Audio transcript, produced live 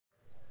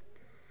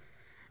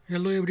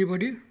Hello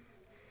everybody,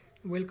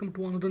 welcome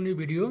to another new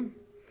video.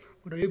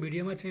 र यो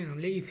भिडियोमा चाहिँ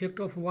हामीले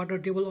effect of water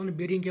table on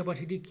bearing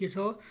capacity के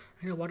छ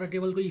हैन वाटर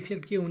टेबलको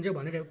इफेक्ट के हुन्छ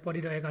भनेर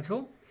पढिरहेका छौं।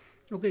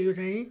 ओके, यो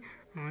चाहिँ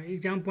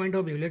एक्जाम पोइन्ट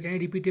अफ भ्यूले चाहिँ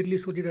रिपिटेडली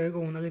सोधिरहेको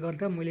हुनाले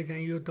गर्दा मैले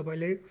चाहिँ यो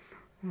तपाईलाई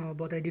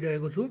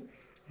बताइदिरहेको छु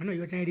हैन।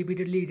 यो चाहिँ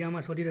रिपिटेडली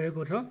एक्जाममा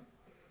सोधिरहेको छ।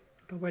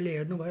 तपाईले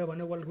हेर्नुभयो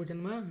भने वर्ल्ड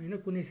क्वेशनमा हैन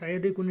कुनै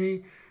सायदै कुनै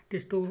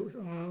त्यस्तो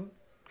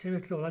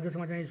सेमेस्टर होला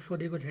जसमा चाहिँ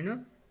सोधेको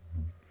छैन।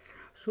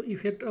 So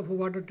effect of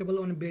water table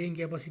on bearing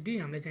capacity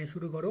हामीले चाहिँ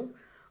सुरु गरौँ।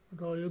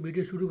 र यो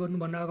भिडियो सुरु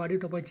गर्नुभन्दा अगाडि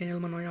तपाईँ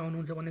च्यानलमा नयाँ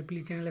आउनुहुन्छ भने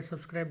प्लिज च्यानललाई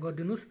सब्स्क्राइब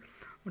गरिदिनुस्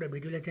र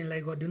भिडियोलाई चाहिँ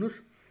like गरिदिनुस्।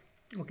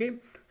 Okay,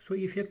 so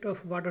effect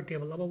of water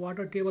table. अब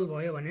वाटर टेबल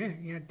भयो भने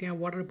यहाँ त्यहाँ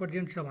वाटर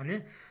प्रेजेन्ट छ भने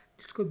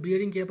त्यसको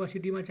बेरिङ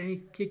क्यापासिटीमा चाहिँ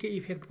के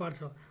इफेक्ट पार्छ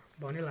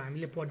भनेर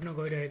हामीले पढ्न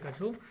गइरहेका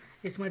छौँ।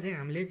 यसमा चाहिँ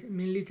हामीले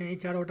मेनली चाहिँ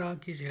चारवटा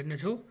केस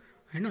हेर्नेछौँ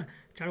हैन।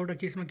 चारवटा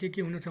केसमा के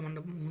हुनेछ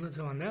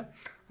भन्दा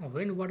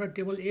when water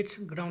table एट्स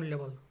ground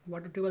level,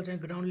 water table चाहिँ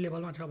ग्राउन्ड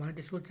लेभलमा छ भने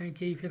त्यसको चाहिँ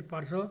के इफेक्ट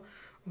पार्छ।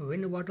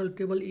 When water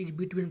table is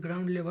between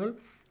ground level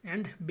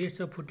and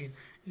base of footing,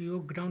 यो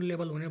ग्राउन्ड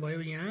लेभल हुने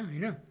भयो यहाँ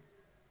हैन,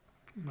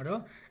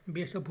 र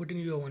बेस अफ फुटिङ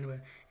यो हुने भयो।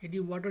 यदि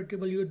वाटर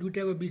टेबल यो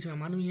दुईटाको बिचमा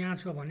मानौँ यहाँ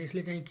छ भने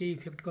यसले चाहिँ के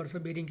इफेक्ट गर्छ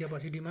बेरिङ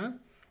क्यापासिटीमा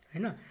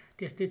हैन।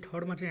 त्यस्तै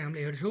थर्डमा चाहिँ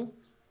हामीले हेर्छौँ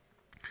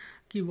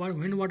कि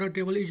when water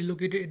table is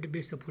located at the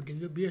base of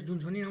footing, यो बेस जुन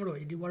छ नि हाम्रो,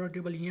 यदि वाटर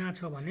टेबल यहाँ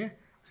छ भने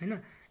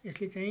हैन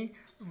यसले चाहिँ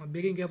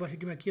बेरिङ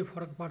क्यापासिटीमा के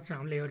फरक पार्छ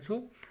हामीले हेर्छौँ।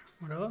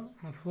 र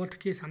फोर्थ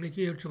केस हामीले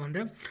के हेर्छौँ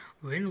भन्दा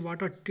when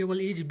water table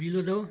is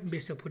below the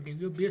base of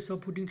footing, यो बेस अफ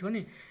फुटिङ छ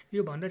नि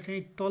यो भन्दा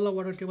चाहिँ तल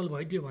वाटर टेबल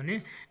भइदियो भने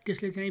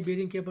त्यसले चाहिँ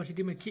बेरिङ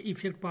क्यापासिटीमा के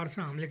इफेक्ट पार्छ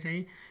हामीले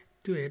चाहिँ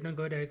त्यो हेर्न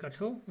गइरहेका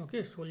छौँ।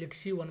 Okay, so let's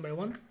see one by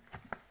one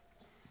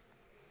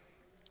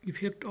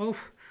effect of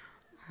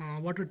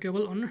water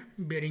table on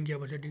bearing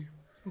capacity.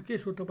 Okay,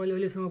 so तपाईँले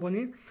अहिलेसम्म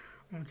पनि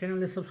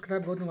च्यानललाई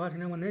सब्स्क्राइब गर्नुभएको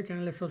छैन भने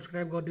च्यानललाई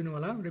सब्स्क्राइब गरिदिनु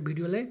होला र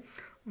भिडियोलाई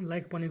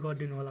लाइक पनि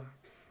गरिदिनु होला।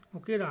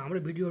 ओके, र हाम्रो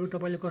भिडियोहरू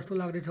तपाईँले कस्तो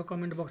लाग्दैछ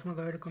कमेन्ट बक्समा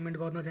गएर कमेन्ट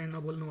गर्न चाहिँ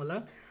नभुल्नु होला।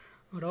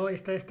 र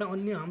यस्ता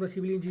अन्य हाम्रो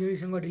सिभिल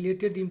इन्जिनियरिङसँग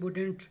रिलेटेड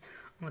इम्पोर्टेन्ट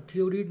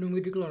थ्योरी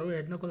न्युमेरिकलहरू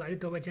हेर्नको लागि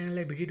तपाईँ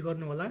च्यानललाई भिजिट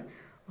गर्नु होला।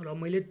 र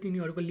मैले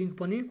तिनीहरूको लिङ्क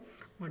पनि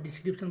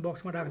डिस्क्रिप्सन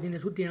बक्समा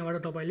राखिदिनेछु, त्यहाँबाट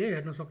तपाईँले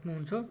हेर्न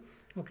सक्नुहुन्छ।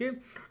 Okay,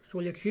 so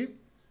let's see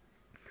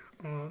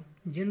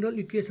general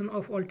equation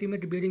of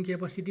ultimate bearing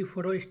capacity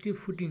for a steep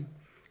footing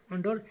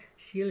under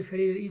CL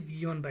failure is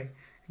given by,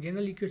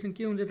 general equation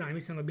के हुन्छ त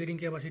हामीसँग bearing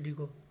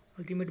क्यापासिटीको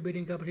ultimate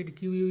bearing capacity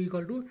QU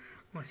equal to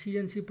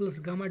CNC plus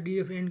gamma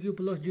DF NQ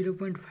plus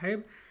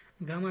 0.5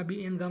 gamma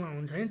BN gamma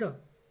हुन्छ है त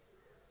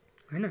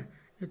हैन।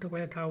 यो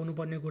तपाईलाई थाहा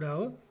हुनुपर्ने कुरा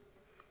हो।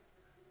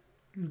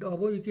 The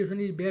above equation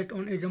is based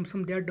on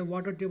assumption that the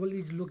water table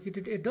is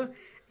located at a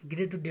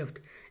greater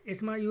depth,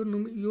 यसमा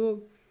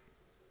यो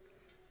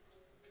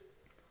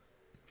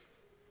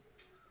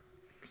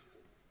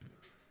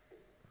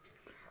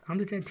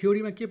हामीले चाहिँ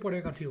थ्योरीमा के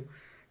पढेका थियौँ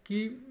कि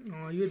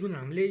यो जुन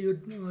हामीले यो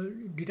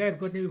डिराइभ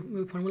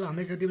गर्ने फर्मुला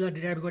हामीले जति बेला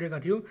डिराइभ गरेका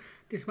थियौँ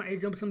त्यसमा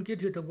एक्जम्पसन के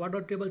थियो त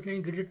वाटर टेबल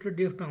चाहिँ ग्रेटर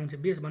डेप्थमा हुन्छ,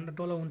 बेसभन्दा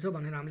तल हुन्छ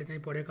भनेर हामीले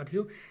चाहिँ पढेका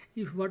थियौँ।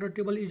 If water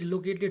table is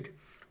located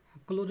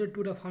closure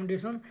to the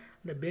foundation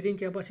the bearing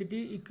capacity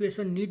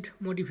equation need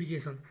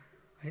modification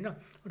हैन।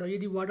 र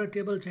यदि वाटर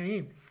टेबल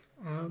चाहिँ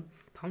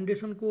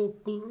फाउन्डेसनको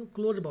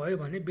क्लोज भयो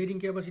भने बेरिङ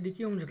क्यापासिटी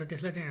के हुन्छ त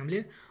त्यसलाई चाहिँ हामीले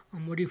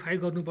मोडिफाई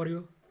गर्नु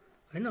पर्यो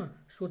हैन।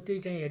 सो त्यही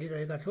चाहिँ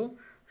हेरिरहेका छौँ।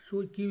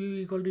 सो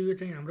QU इक्वल टु यो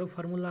चाहिँ हाम्रो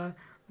फर्मुला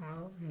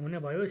हुने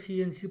भयो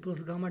CNC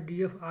plus gamma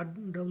DF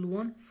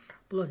RW1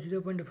 plus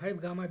 0.5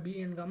 gamma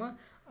BN gamma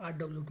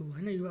RW2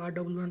 हैन। यो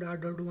RW1 र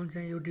RW1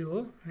 चाहिँ एउटै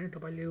हो हैन,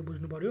 तपाईँले यो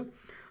बुझ्नु पर्यो।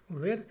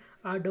 वेयर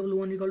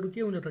RW1 इक्वल टु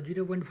के हुन्छ त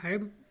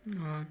 0.5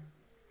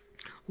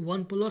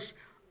 1 प्लस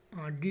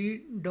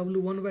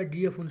DW1 बाई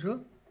DF हुन्छ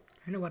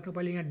हैन, वा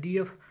तपाईँले यहाँ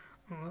DF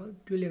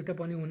त्यो लेख्दा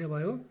पनि हुने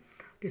भयो।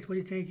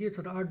 त्यसपछि चाहिँ के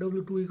छ त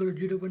RW2 equal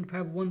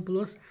 0.5 1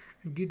 plus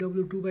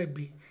DW2 by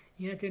B,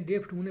 यहाँ चाहिँ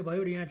डेप्थ हुने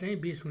भयो र यहाँ चाहिँ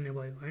बेस हुने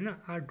भयो हैन।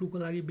 R2 को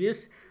लागि बेस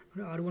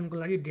र R1 को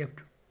लागि डेप्थ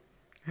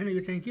हैन।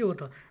 यो चाहिँ के हो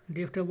त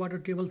depth of water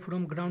table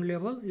from ground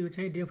level, यो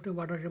चाहिँ depth of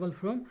water table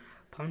from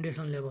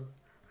foundation level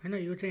हैन।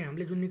 यो चाहिँ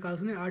हामीले जुन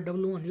निकाल्छौँ नि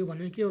RW1 यो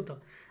भनेको के हो त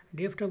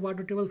depth of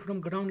water table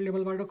from ground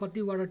लेभलबाट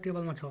कति वाटर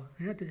टेबलमा छ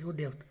हैन त्यसको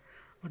डेप्थ,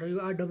 र यो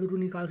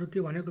RW2 निकाल्छु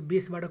त्यो भनेको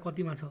बेसबाट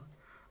कतिमा छ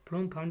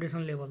फ्रम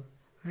फाउन्डेसन लेभल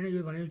हैन।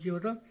 यो भनेको के हो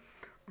त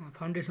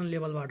फाउन्डेसन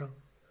लेभलबाट।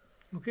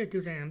 ओके,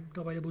 त्यो चाहिँ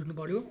तपाईँले बुझ्नु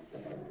पर्यो।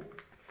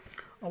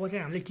 अब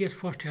चाहिँ हामीले केस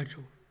फर्स्ट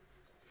हेर्छौँ।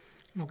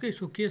 ओके,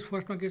 सो केस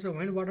फर्स्टमा के छ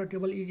when water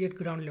table is at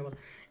ground level,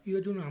 यो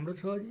जुन हाम्रो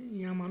छ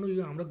यहाँ मानौँ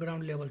यो हाम्रो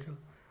ग्राउन्ड लेभल छ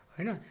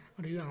हैन,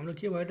 र यो हाम्रो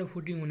के भयो त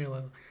फुटिङ हुने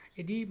भयो।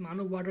 यदि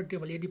मानौँ वाटर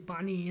टेबल यदि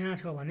पानी यहाँ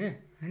छ भने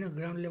हैन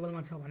ग्राउन्ड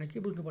लेभलमा छ भने के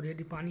बुझ्नु पर्यो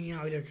यदि पानी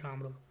यहाँ अहिले छ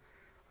हाम्रो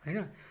हैन।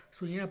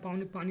 सो यहाँ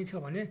पानी छ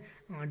भने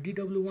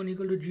DW1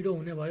 इक्वल टु 0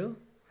 हुने भयो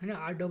हैन,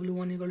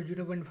 RW1 इक्वल टु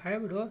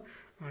 0.5 र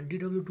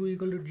DW2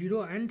 equal to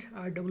 0 and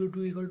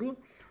RW2 equal to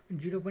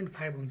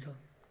 0.5 हुन्छ।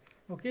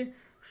 Okay,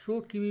 so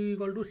QU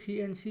equal to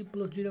CNC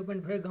plus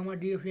 0.5 gamma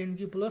DF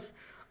NQ plus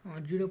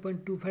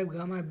 0.25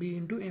 gamma B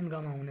into N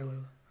gamma हुने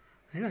भयो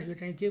हैन। यो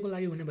चाहिँ के को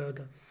लागि हुने भयो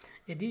त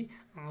यदि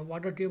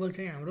वाटर टेबल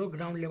चाहिँ हाम्रो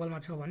ग्राउन्ड लेभलमा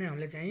छ भने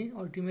हामीले चाहिँ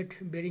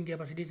अल्टिमेट बेरिङ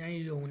क्यापासिटी चाहिँ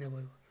यो हुने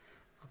भयो।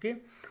 ओके,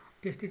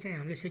 त्यस्तै चाहिँ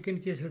हामीले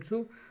सेकेन्ड केस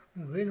हेर्छौँ,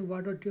 when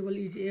water table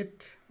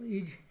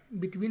is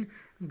between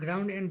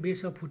ground and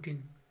base of footing.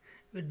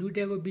 यो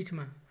दुईटाको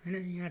बिचमा हैन,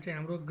 यहाँ चाहिँ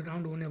हाम्रो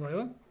ग्राउन्ड हुने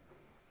भयो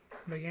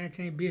र यहाँ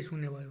चाहिँ बेस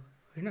हुने भयो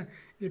हैन।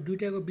 यो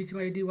दुईटाको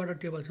बिचमा यदि वाटर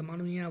टेबल छ,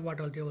 मानौँ यहाँ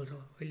वाटर टेबल छ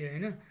अहिले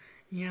हैन,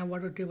 यहाँ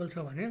वाटर टेबल छ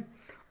भने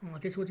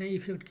त्यसको चाहिँ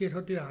इफेक्ट के छ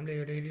त्यो हामीले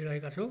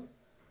हेरिरहेका छौँ।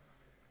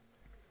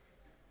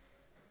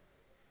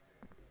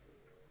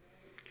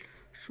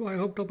 सो आई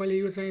होप तपाईँले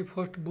यो चाहिँ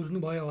फर्स्ट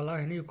बुझ्नुभयो होला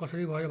हैन, यो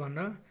कसरी भयो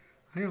भन्दा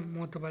हैन।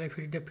 म तपाईँलाई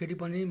फेरि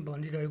पनि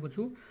भनिदिइरहेको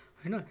छु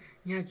हैन।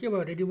 यहाँ के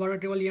भयो, यदि वाटर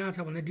टेबल यहाँ छ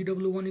भने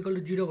DW1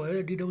 = 0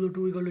 भयो,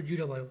 DW2 =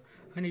 0 भयो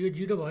हैन। यो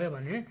 0 भयो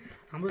भने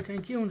हाम्रो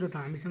चाहिँ के हुन्छ त,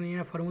 हामीसँग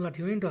यहाँ फर्मुला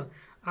थियो नि त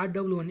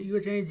RW1, यो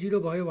चाहिँ 0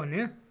 भयो भने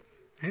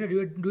हैन,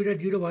 यो दुईटा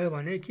 0 भयो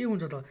भने के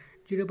हुन्छ त,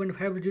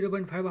 0.5 र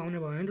 0.5 आउने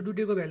भयो भने त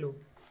दुईटैको भ्यालु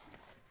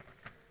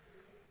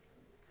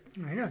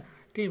हैन।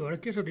 त्यही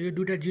भएर के छ त, यो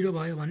दुईटा 0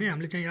 भयो भने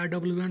हामीले चाहिँ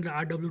RW1 र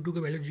RW2 को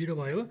भ्यालु 0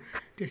 भयो।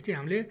 त्यस्तै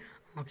हामीले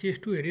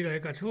केस 2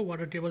 हेरिरहेका छौँ,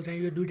 वाटर टेबल चाहिँ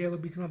यो दुईटाको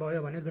बिचमा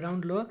भयो भने,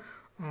 ग्राउन्ड र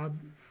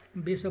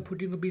बेस अफ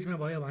फुटिङको बिचमा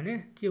भयो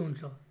भने के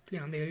हुन्छ त्यो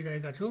हामीले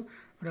हेरिरहेका छौँ।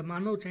 र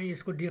मानौ चाहिँ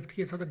यसको डेप्थ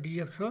के छ त,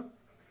 DF छ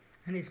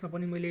हैन। यसमा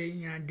पनि मैले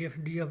यहाँ डेप्थ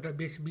DF र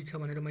बेस बिच छ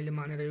भनेर मैले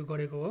मानेर यो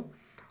गरेको हो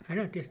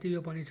हैन। त्यस्तै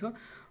यो पनि छ।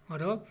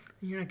 र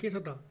यहाँ के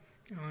छ त,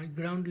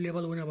 ग्राउन्ड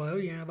लेभल हुने भयो,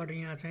 यहाँबाट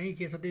यहाँ चाहिँ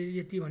के छ त,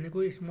 यति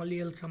भनेको स्मल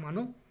l छ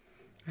मानौ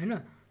हैन।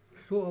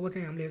 सो अब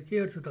चाहिँ हामीले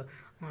के हेर्छु त,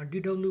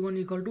 DW1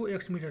 =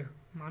 x मिटर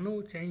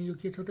मानौ चाहिँ यो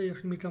के छ त,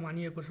 x मिटर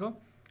मानिएको छ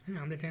हैन।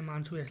 हामीले चाहिँ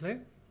मान्छौँ यसलाई,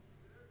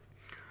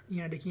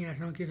 यहाँदेखि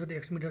यहाँसम्म के छ त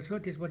x मिटर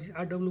छ। त्यसपछि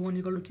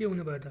RW1 के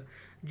हुने भयो त,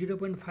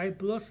 0.5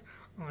 प्लस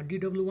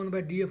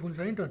dW1/df हुन्छ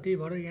नि त, त्यही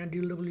भएर यहाँ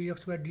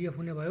dWx/df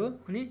हुने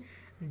भयो। अनि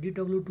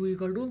DW2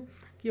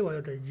 के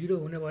भयो त, 0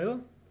 हुने भयो।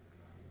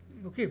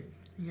 ओके,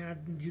 यहाँ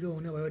 0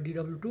 हुने भयो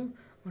DW2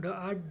 र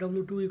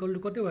RW2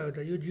 कति भयो त,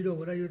 यो 0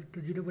 हुँदा यो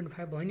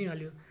 0.5 भयो नि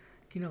हाल्यो,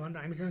 किन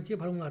भन्दा हामीसँग के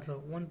फर्मुला छ,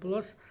 1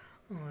 प्लस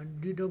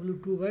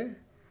DW2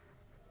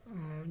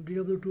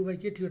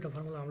 के थियो त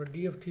फर्मुला हाम्रो,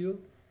 DF थियो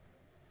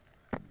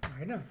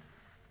हैन।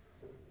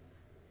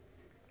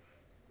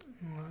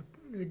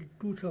 यदि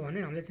 2 छ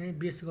भने हामीले चाहिँ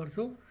बेस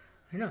गर्छौँ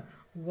हैन।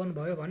 1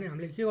 भयो भने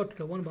हामीले के गर्छौँ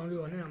त, 1 भयो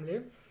भने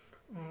हामीले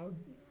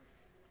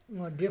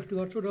डेप्थ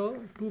गर्छौँ,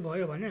 र 2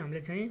 भयो भने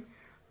हामीले चाहिँ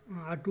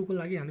R2 को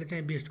लागि हामीले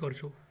चाहिँ बेस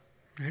गर्छौँ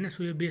हैन।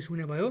 सो यो बेस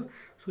हुने भयो।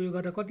 सो यो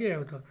गर्दा कति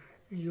आयो त,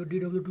 यो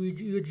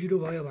DW2 यो 0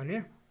 भयो भने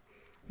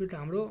यो त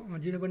हाम्रो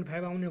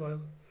 0.5 आउने भयो।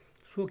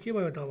 सो के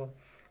भयो त, अब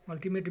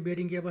ultimate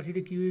bearing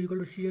capacity Q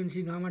 =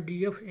 CNC gamma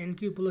DF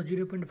NQ +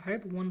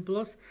 0.5 1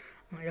 plus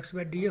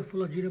x/df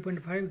 +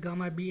 0.5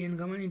 gamma BN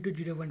gamma *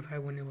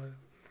 0.5 हुने भयो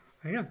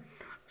हैन।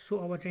 सो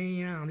अब चाहिँ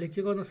यहाँ हामीले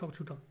के गर्न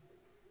सक्छौँ त,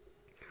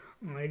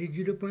 यदि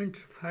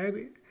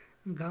 0.5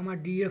 गामा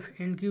DF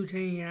NQ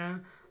चाहिँ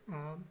यहाँ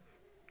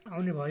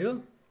आउने भयो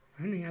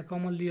हैन, यहाँ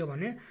कमन लियो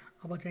भने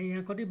अब चाहिँ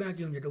यहाँ कति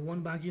बाँकी हुन्छ त,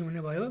 1 बाँकी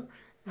हुने भयो।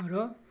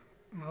 र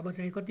अब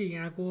चाहिँ कति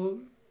यहाँको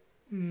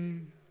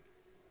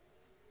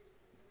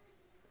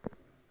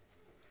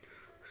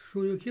सो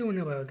यो के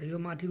हुने भयो त, यो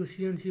माथिको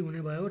CNC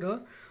हुने भयो।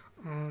 र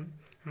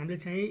हामीले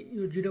चाहिँ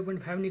यो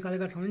 0.5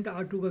 निकालेका छौँ नि त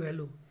R2 को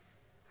भ्यालु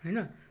हैन।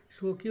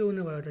 सो के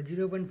हुने भयो त,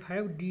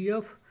 0.5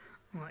 DF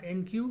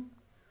NQ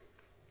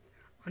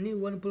अनि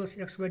 1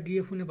 प्लस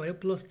x/df हुने भयो,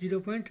 प्लस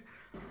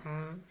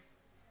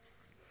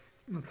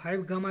 0.5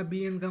 गामा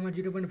BN गामा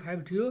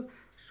 0.5 थियो।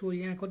 सो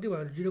यहाँ कति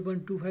भयो,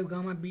 0.25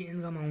 गामा BN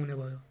गामा हुने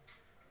भयो।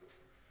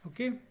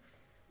 ओके,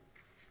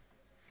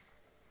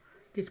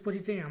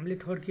 त्यसपछि चाहिँ हामीले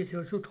थर्ड केस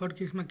हेर्छौँ। थर्ड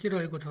केसमा के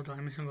रहेको छ त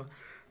हामीसँग,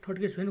 थर्ड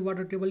केस होइन,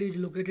 water table is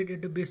located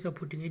at the base of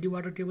footing. यदि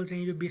वाटर टेबल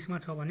चाहिँ यो बेसमा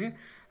छ भने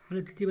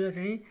हामीले त्यति बेला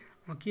चाहिँ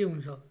के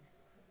हुन्छ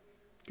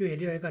त्यो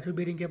हेरिरहेका छौँ,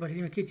 बेरिङ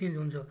क्यापासिटीमा के चेन्ज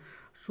हुन्छ।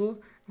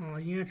 सो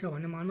यहाँ छ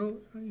भने मानौ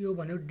यो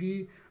भनेको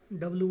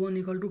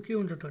DW1 = के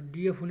हुन्छ त,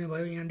 DF हुने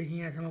भयो यहाँदेखि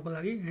यहाँसम्मको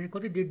लागि हैन।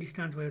 कति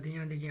डिस्टेन्स भयो त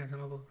यहाँदेखि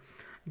यहाँसम्मको,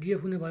 DF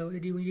हुने भयो।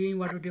 यदि यही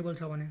वाटर टेबल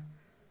छ भने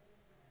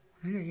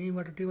हैन, यही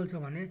वाटर टेबल छ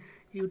भने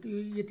यो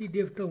यति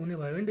डेप्थ त हुने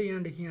भयो नि त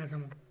यहाँदेखि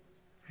यहाँसम्म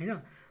हैन।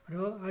 र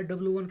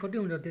RW1 कति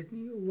हुन्छ त,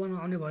 1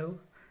 आउने भयो,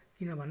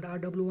 किन भन्दा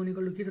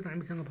RW1 के छ त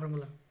हामीसँग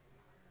फर्मुला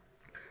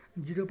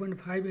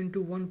 0.5 *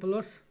 1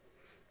 प्लस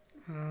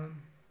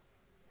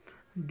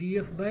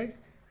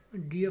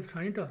DF/df छ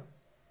नि त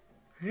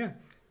हैन,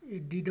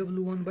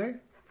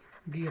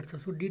 DW1/df छ।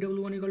 सो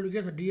DW1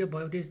 के छ, DF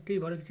भयो, त्यही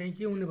भएर चाहिँ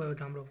के हुने भयो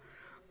त हाम्रो,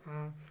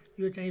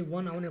 यो चाहिँ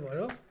 1 आउने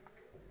भयो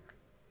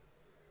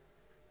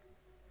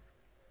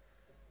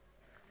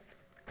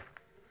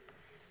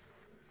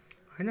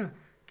हैन।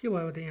 के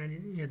भयो त यहाँ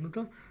हेर्नु त,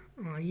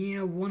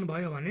 यहाँ 1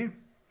 भयो भने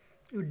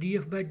यो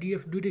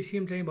DF/df दुईटै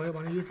सेम चाहिँ भयो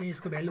भने यो चाहिँ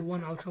यसको भ्यालु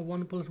 1 आउँछ।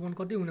 1 + 1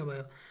 कति हुने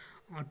भयो,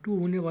 2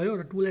 हुने भयो।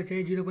 र 2 लाई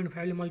चाहिँ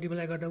 0.5 ले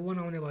मल्टिप्लाई गर्दा 1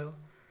 आउने भयो।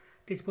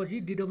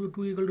 त्यसपछि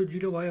DW2 =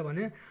 0 भयो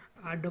भने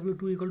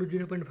RW2 =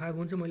 0.5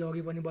 हुन्छ, मैले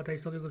अघि पनि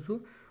बताइसकेको छु।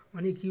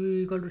 अनि Q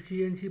 =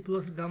 CNC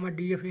plus gamma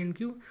DF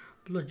NQ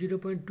plus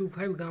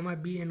 0.25 gamma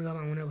BN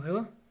gamma हुने भयो।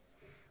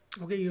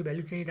 ओके, यो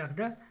भ्यालु चाहिँ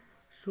राख्दा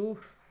so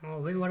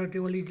when water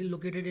table is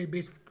located at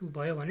base 2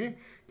 भयो भने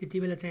त्यति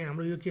बेला चाहिँ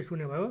हाम्रो यो केस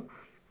हुने भयो।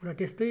 र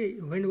त्यस्तै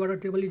when water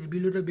table is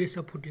below the base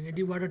of footing,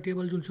 यदि वाटर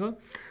टेबल जुन छ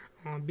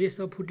बेस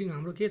अफ फुटिङ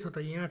हाम्रो के छ त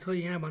यहाँ छ,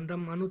 यहाँभन्दा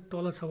मानु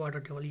तल छ वाटर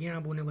टेबल,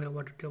 यहाँ हुने भयो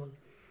वाटर टेबल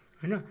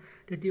होइन।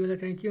 त्यति बेला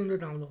चाहिँ के हुन्छ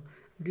त हाम्रो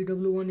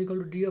DW1 इक्वल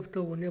टु DF त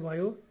हुने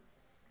भयो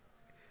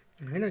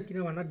होइन, किन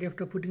भन्दा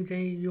डेप्थ अफ फुटिङ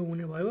चाहिँ यो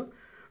हुने भयो।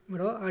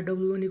 र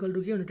RW1 इक्वल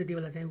टु के हुन्छ त्यति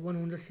बेला चाहिँ 1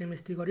 हुन्छ, सेम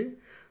यस्तै गरी।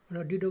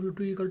 र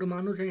DW2 इक्वल टु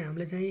मान्नु चाहिँ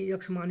हामीले चाहिँ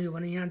x मान्यो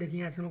भने यहाँदेखि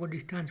यहाँसम्मको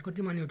डिस्टेन्स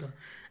कति मान्यो त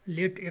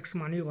लेट x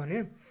मान्यो भने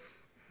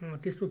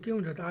त्यसको के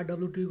हुन्छ त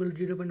RW2 equal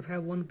to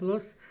 0.51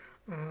 plus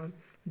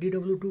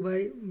DW2 by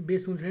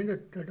base हुन्छ नि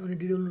त। अनि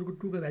DW2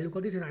 को भ्यालु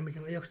कति छ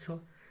हामीसँग x छ,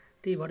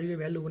 त्यही भएर यो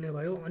भ्यालु हुने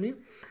भयो। अनि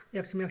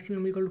x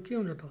म्याक्सिमम इक्वल टु के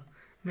हुन्छ त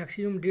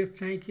म्याक्सिमम डेप्थ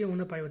चाहिँ के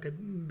हुन पायो त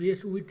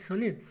बेस विथ छ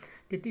नि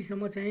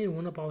त्यतिसम्म चाहिँ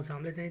हुन पाउँछ,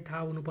 हामीले चाहिँ थाहा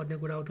हुनुपर्ने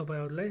कुरा हो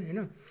तपाईँहरूलाई होइन,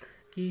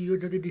 कि यो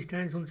जति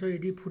डिस्टेन्स हुन्छ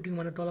यदि फुटिङ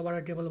भने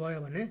तलबाट टेबल भयो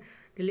भने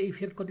त्यसले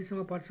इफेक्ट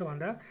कतिसम्म पर्छ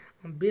भन्दा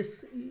बेस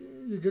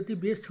यो जति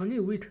बेस छ नि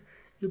विथ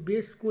यो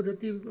बेसको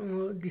जति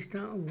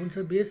हुन्छ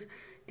बेस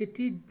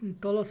त्यति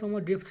तलसम्म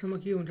डेप्थसम्म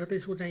के हुन्छ त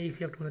यसको चाहिँ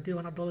इफेक्ट हुन्छ,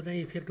 त्योभन्दा तल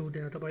चाहिँ इफेक्ट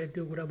हुँदैन। तपाईँले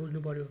त्यो कुरा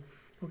बुझ्नु पऱ्यो।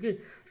 Okay,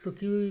 so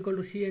Q equal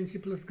to CNC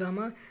plus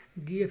gamma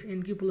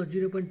DFNQ plus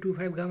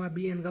 0.25 gamma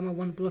BN gamma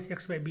 1 plus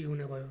x/b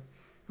हुने भयो।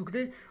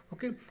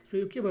 ओके सो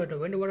यो के भयो त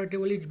when water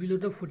table is below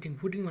the footing,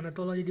 फुटिङभन्दा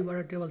तल यदि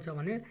वाटर टेबल छ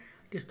भने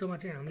त्यस्तोमा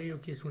चाहिँ हामीले यो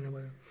केस हुने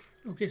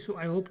भयो। ओके, सो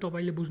आई होप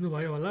तपाईँले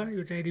बुझ्नुभयो होला,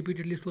 यो चाहिँ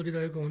रिपिटेडली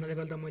सोधिरहेको हुनाले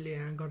गर्दा मैले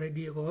यहाँ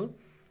गराइदिएको हो।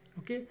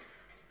 ओके,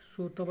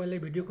 सो तपाईँलाई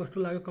भिडियो कस्तो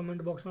लाग्यो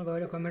कमेन्ट बक्समा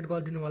गएर कमेन्ट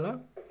गरिदिनु होला।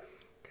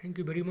 Thank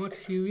you very much,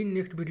 C you in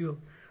next video.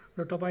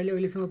 र तपाईँले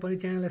अहिलेसम्म पनि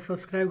च्यानललाई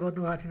सब्सक्राइब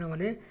गर्नुभएको छैन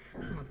भने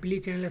प्लिज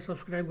च्यानललाई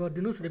सब्सक्राइब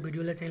गरिदिनुहोस् र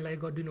भिडियोलाई चाहिँ लाइक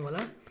गरिदिनु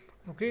होला।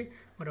 ओके,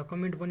 र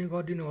कमेन्ट पनि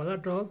गरिदिनु होला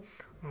त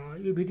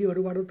यो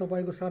भिडियोहरूबाट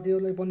तपाईँको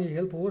साथीहरूलाई पनि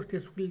हेल्प होस्,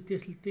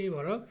 त्यही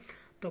भएर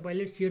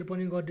तपाईँले सेयर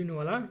पनि गरिदिनु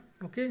होला।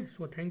 Okay,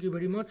 so thank you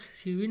very much,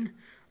 C you in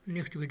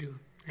next video,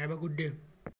 have a good day.